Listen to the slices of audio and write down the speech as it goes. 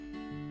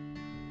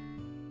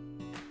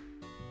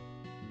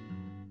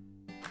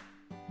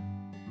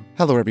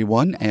Hello,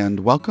 everyone, and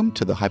welcome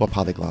to the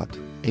Hypopolyglot,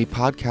 a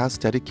podcast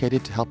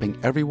dedicated to helping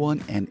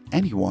everyone and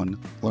anyone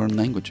learn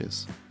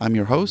languages. I'm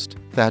your host,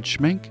 Thad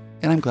Schmink,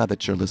 and I'm glad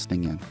that you're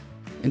listening in.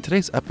 In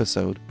today's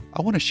episode,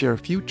 I want to share a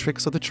few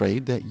tricks of the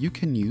trade that you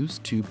can use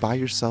to buy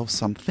yourself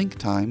some think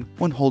time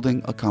when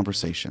holding a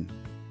conversation.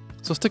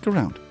 So stick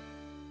around.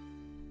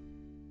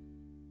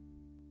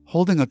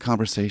 Holding a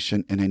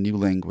conversation in a new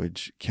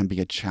language can be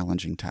a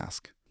challenging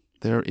task.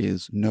 There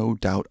is no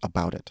doubt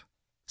about it.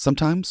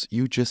 Sometimes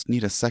you just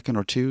need a second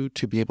or two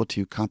to be able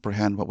to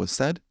comprehend what was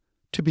said,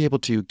 to be able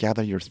to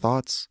gather your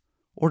thoughts,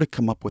 or to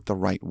come up with the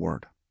right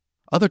word.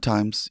 Other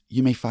times,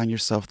 you may find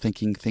yourself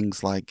thinking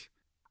things like,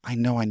 I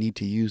know I need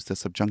to use the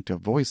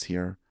subjunctive voice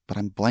here, but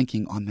I'm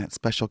blanking on that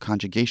special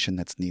conjugation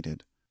that's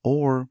needed.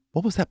 Or,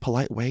 what was that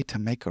polite way to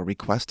make a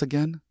request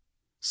again?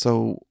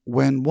 So,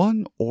 when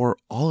one or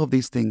all of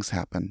these things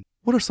happen,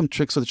 what are some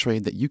tricks of the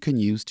trade that you can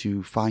use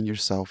to find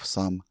yourself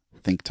some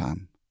think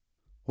time?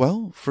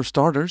 Well, for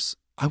starters,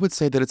 I would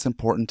say that it's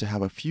important to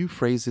have a few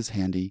phrases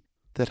handy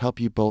that help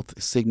you both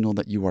signal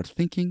that you are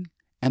thinking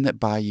and that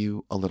buy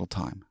you a little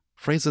time.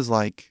 Phrases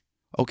like,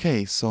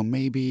 okay, so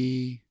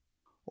maybe,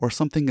 or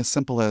something as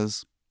simple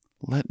as,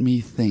 let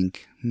me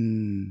think,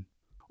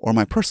 or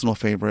my personal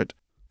favorite,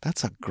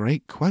 that's a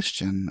great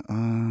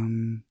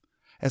question,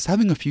 as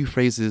having a few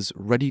phrases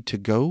ready to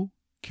go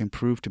can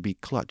prove to be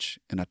clutch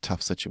in a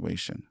tough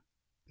situation.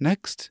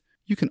 Next,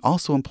 you can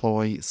also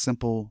employ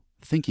simple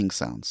thinking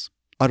sounds.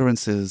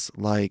 Utterances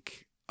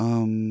like,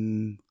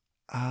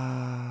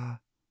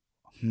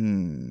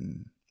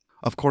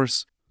 Of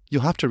course,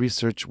 you'll have to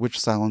research which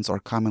sounds are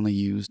commonly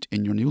used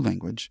in your new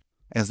language,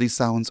 as these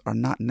sounds are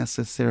not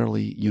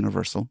necessarily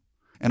universal.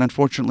 And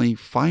unfortunately,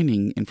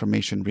 finding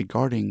information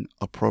regarding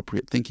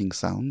appropriate thinking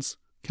sounds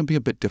can be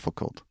a bit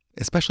difficult,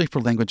 especially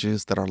for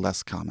languages that are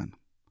less common.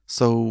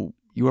 So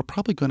you are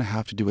probably going to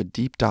have to do a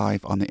deep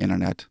dive on the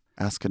internet,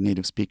 ask a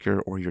native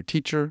speaker or your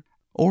teacher,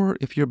 or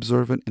if you're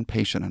observant and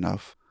patient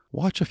enough,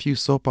 watch a few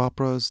soap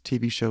operas,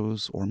 TV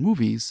shows, or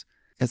movies,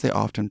 as they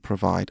often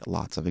provide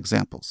lots of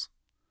examples.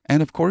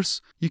 And of course,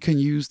 you can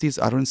use these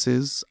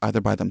utterances either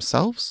by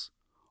themselves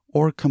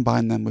or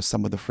combine them with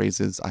some of the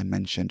phrases I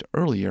mentioned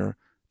earlier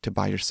to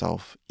buy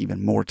yourself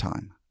even more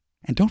time.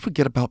 And don't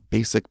forget about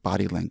basic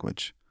body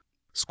language.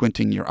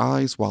 Squinting your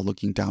eyes while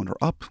looking down or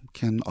up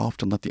can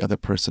often let the other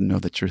person know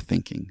that you're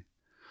thinking.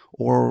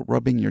 Or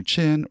rubbing your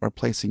chin or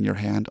placing your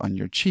hand on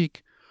your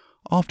cheek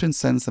often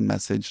sends the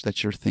message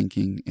that you're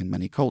thinking in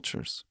many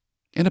cultures.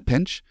 In a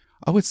pinch,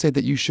 I would say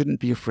that you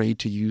shouldn't be afraid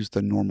to use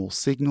the normal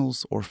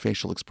signals or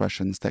facial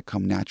expressions that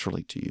come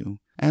naturally to you,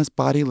 as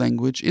body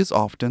language is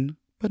often,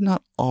 but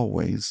not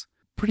always,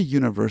 pretty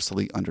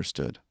universally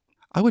understood.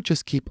 I would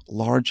just keep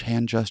large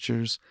hand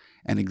gestures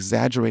and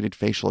exaggerated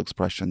facial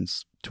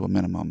expressions to a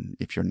minimum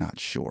if you're not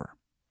sure.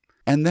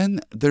 And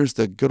then there's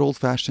the good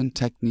old-fashioned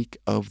technique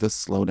of the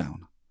slowdown,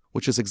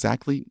 which is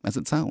exactly as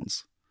it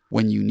sounds.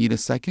 When you need a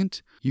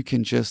second, you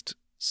can just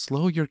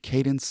slow your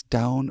cadence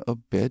down a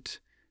bit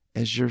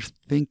as you're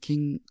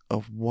thinking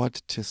of what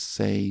to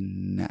say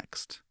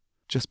next.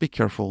 Just be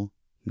careful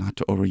not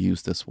to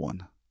overuse this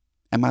one.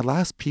 And my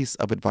last piece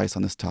of advice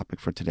on this topic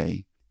for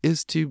today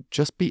is to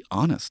just be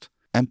honest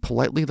and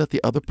politely let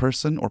the other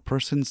person or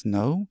persons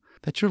know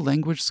that your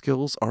language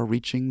skills are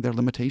reaching their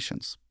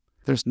limitations.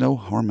 There's no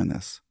harm in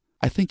this.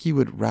 I think you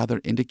would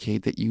rather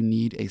indicate that you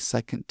need a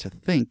second to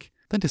think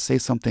than to say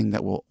something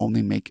that will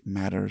only make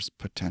matters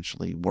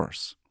potentially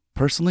worse.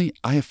 Personally,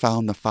 I have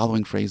found the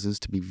following phrases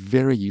to be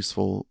very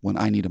useful when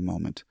I need a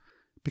moment,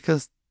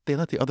 because they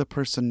let the other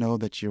person know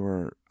that you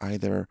are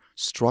either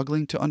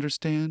struggling to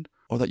understand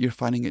or that you're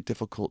finding it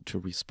difficult to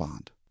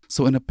respond.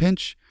 So in a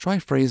pinch, try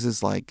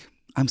phrases like,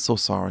 I'm so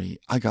sorry,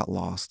 I got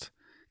lost.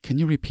 Can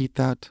you repeat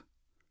that?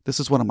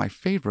 This is one of my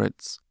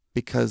favorites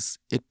because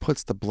it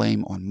puts the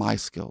blame on my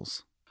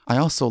skills. I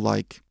also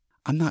like,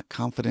 I'm not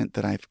confident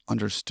that I've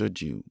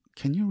understood you.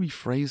 Can you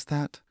rephrase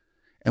that?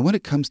 And when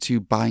it comes to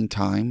buying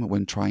time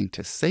when trying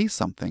to say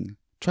something,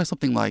 try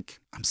something like,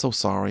 I'm so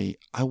sorry,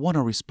 I want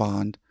to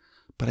respond,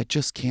 but I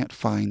just can't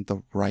find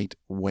the right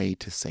way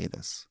to say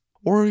this.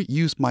 Or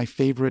use my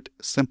favorite,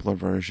 simpler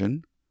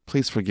version,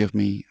 please forgive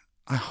me,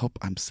 I hope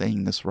I'm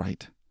saying this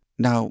right.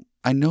 Now,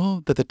 I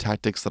know that the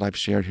tactics that I've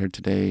shared here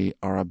today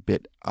are a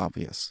bit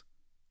obvious.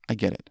 I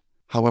get it.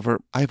 However,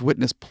 I've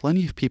witnessed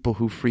plenty of people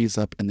who freeze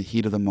up in the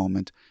heat of the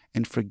moment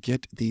and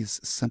forget these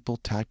simple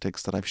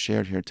tactics that I've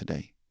shared here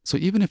today. So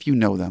even if you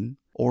know them,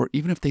 or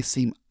even if they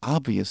seem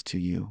obvious to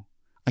you,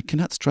 I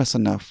cannot stress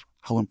enough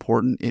how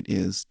important it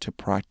is to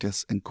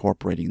practice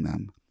incorporating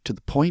them to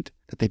the point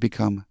that they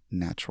become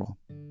natural.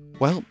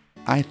 Well,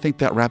 I think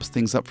that wraps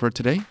things up for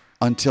today.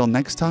 Until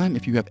next time,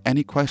 if you have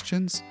any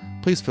questions,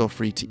 please feel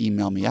free to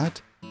email me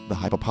at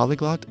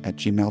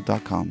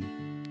thehypopolyglot@gmail.com.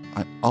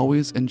 I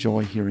always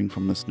enjoy hearing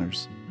from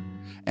listeners.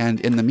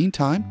 And in the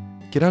meantime,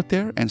 get out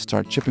there and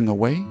start chipping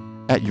away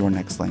at your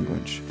next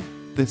language.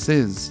 This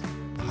is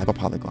the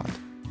Hypopolyglot.